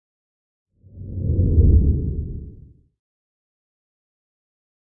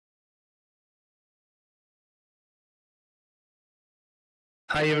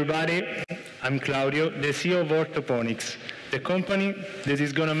Hi everybody, I'm Claudio, the CEO of Orthoponics, the company that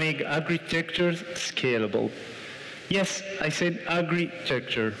is going to make agriculture scalable. Yes, I said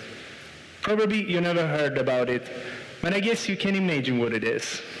agriculture. Probably you never heard about it, but I guess you can imagine what it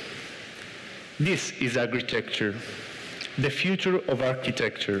is. This is agriculture, the future of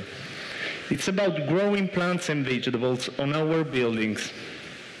architecture. It's about growing plants and vegetables on our buildings.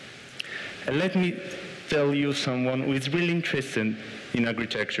 And let me tell you someone who is really interested in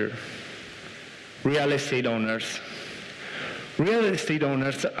agriculture. Real estate owners. Real estate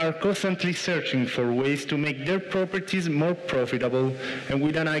owners are constantly searching for ways to make their properties more profitable and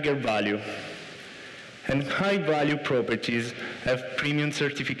with an higher value. And high-value properties have premium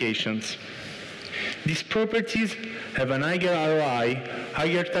certifications. These properties have an higher ROI,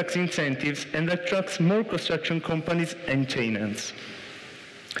 higher tax incentives, and attracts more construction companies and tenants.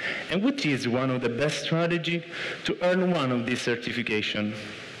 And what is one of the best strategies to earn one of these certifications?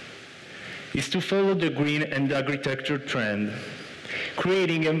 Is to follow the green and architecture trend,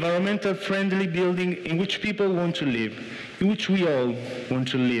 creating environmental friendly building in which people want to live, in which we all want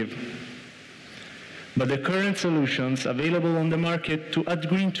to live. But the current solutions available on the market to add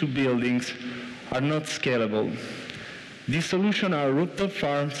green to buildings are not scalable. These solutions are rooftop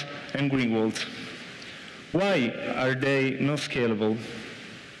farms and green walls. Why are they not scalable?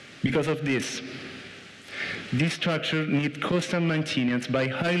 Because of this. These structures need constant maintenance by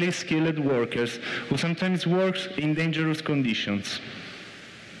highly skilled workers who sometimes work in dangerous conditions.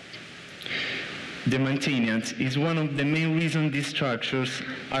 The maintenance is one of the main reasons these structures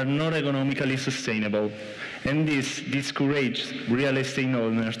are not economically sustainable, and this discourages real estate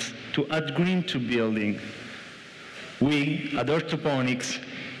owners to add green to building. We, at Orthoponics,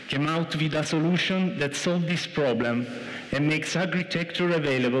 came out with a solution that solves this problem and makes agriculture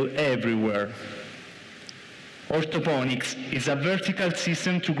available everywhere. Orthoponics is a vertical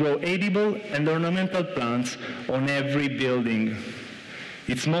system to grow edible and ornamental plants on every building.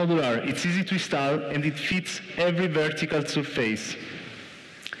 It's modular, it's easy to install, and it fits every vertical surface.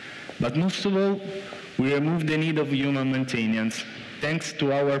 But most of all, we remove the need of human maintenance, thanks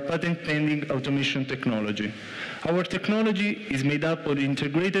to our patent-pending automation technology. Our technology is made up of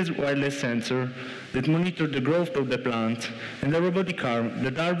integrated wireless sensor that monitor the growth of the plant and a robotic arm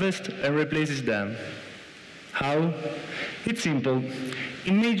that harvests and replaces them. How? It's simple.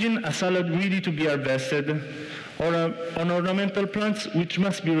 Imagine a salad ready to be harvested or an ornamental plant which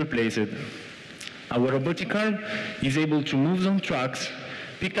must be replaced. Our robotic arm is able to move on trucks,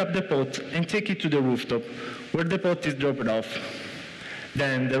 pick up the pot and take it to the rooftop where the pot is dropped off.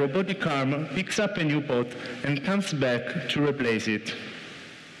 Then the robotic arm picks up a new pot and comes back to replace it.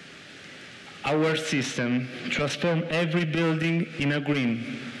 Our system transforms every building in a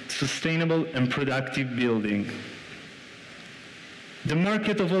green, sustainable and productive building. The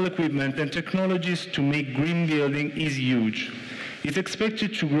market of all equipment and technologies to make green building is huge. It's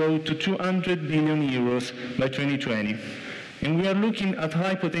expected to grow to 200 billion euros by 2020. And we are looking at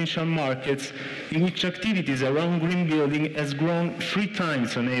high potential markets in which activities around green building has grown 3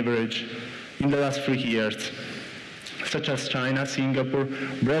 times on average in the last 3 years, such as China, Singapore,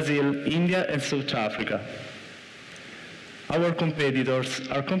 Brazil, India, and South Africa. Our competitors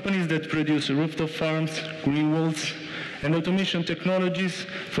are companies that produce rooftop farms, green walls, and automation technologies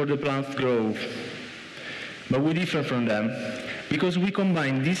for the plant growth. But we differ from them, because we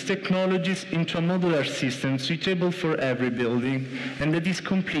combine these technologies into a modular system suitable for every building and that is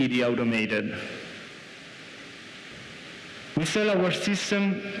completely automated. We sell our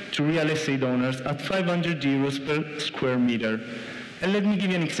system to real estate owners at 500 euros per square meter. And let me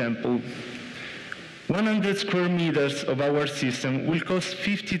give you an example. 100 square meters of our system will cost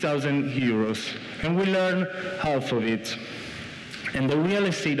 50,000 euros, and we'll earn half of it. And the real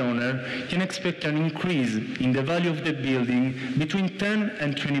estate owner can expect an increase in the value of the building between 10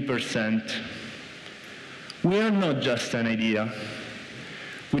 and 20%. We are not just an idea.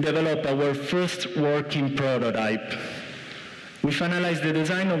 We developed our first working prototype. We finalized the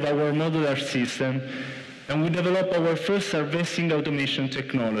design of our modular system, and we developed our first harvesting automation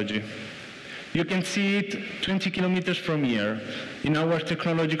technology. You can see it 20 kilometers from here, in our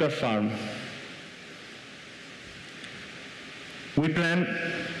technological farm. We plan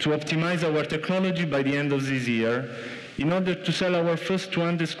to optimize our technology by the end of this year in order to sell our first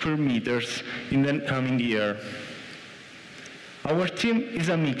 200 square meters in the coming year. Our team is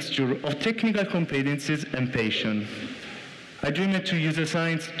a mixture of technical competencies and passion. I dreamed to use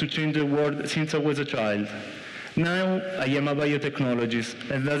science to change the world since I was a child. Now I am a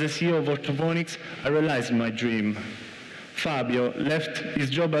biotechnologist, and as the CEO of Orthoponics, I realized my dream. Fabio left his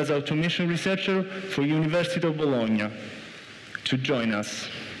job as automation researcher for University of Bologna to join us.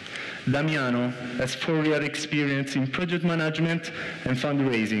 Damiano has 4-year experience in project management and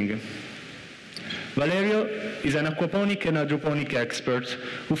fundraising. Valerio is an aquaponic and hydroponic expert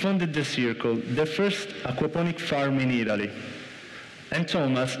who founded The Circle, the first aquaponic farm in Italy. And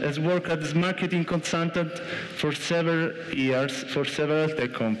Thomas has worked as marketing consultant for several years for several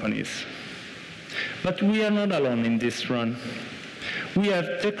tech companies. But we are not alone in this run. We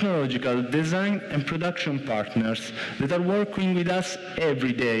have technological, design, and production partners that are working with us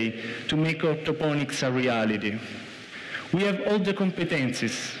every day to make orthoponics a reality. We have all the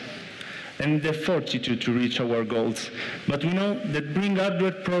competencies and the fortitude to reach our goals, but we know that bringing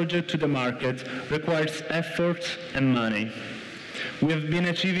hardware project to the market requires effort and money. We have been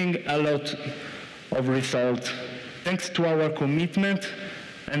achieving a lot of results thanks to our commitment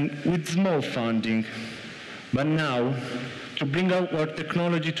and with small funding. But now, to bring our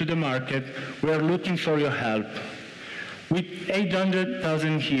technology to the market, we are looking for your help. With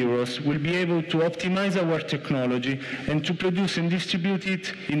 800,000 euros, we'll be able to optimize our technology and to produce and distribute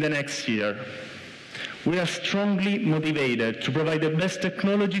it in the next year. We are strongly motivated to provide the best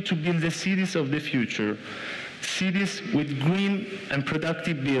technology to build the cities of the future, cities with green and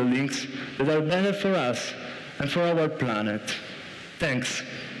productive buildings that are better for us and for our planet. Thanks.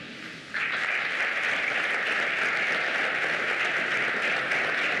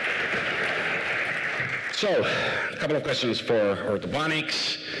 So, a couple of questions for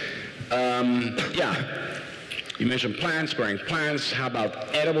orthoponics. You mentioned plants, growing plants. How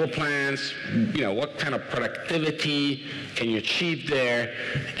about edible plants? What kind of productivity can you achieve there?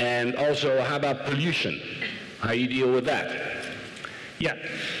 And also, how about pollution? How you deal with that? Yeah.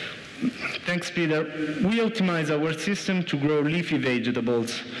 Thanks, Peter. We optimize our system to grow leafy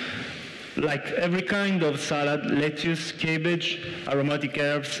vegetables, like every kind of salad, lettuce, cabbage, aromatic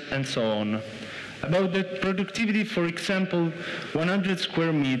herbs, and so on. About the productivity, for example, 100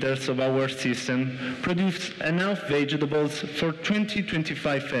 square meters of our system produce enough vegetables for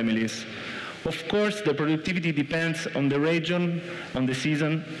 20-25 families. Of course, the productivity depends on the region, on the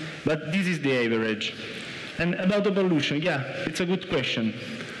season, but this is the average. And about the pollution, it's a good question.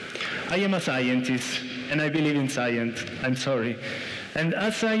 I am a scientist, and I believe in science, I'm sorry. And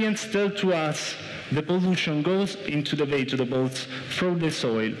as science tells to us, the pollution goes into the vegetables through the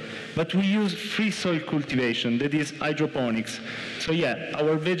soil. But we use free soil cultivation, that is hydroponics. So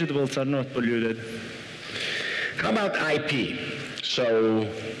our vegetables are not polluted. How about IP? So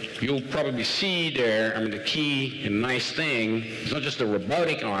you'll probably see there, the key and nice thing, it's not just the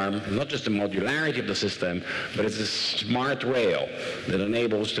robotic arm, not just the modularity of the system, but it's a smart rail that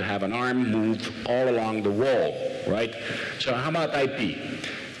enables to have an arm move all along the wall, right? So how about IP?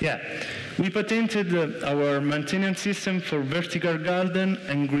 We patented our maintenance system for vertical garden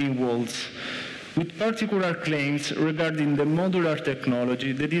and green walls, with particular claims regarding the modular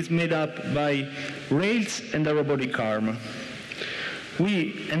technology that is made up by rails and a robotic arm.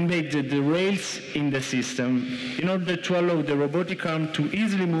 We embedded the rails in the system in order to allow the robotic arm to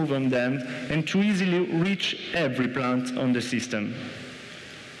easily move on them and to easily reach every plant on the system.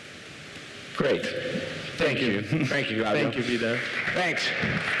 Great. Thank you. Thank you, Claudio. Thank you, Peter. Thanks.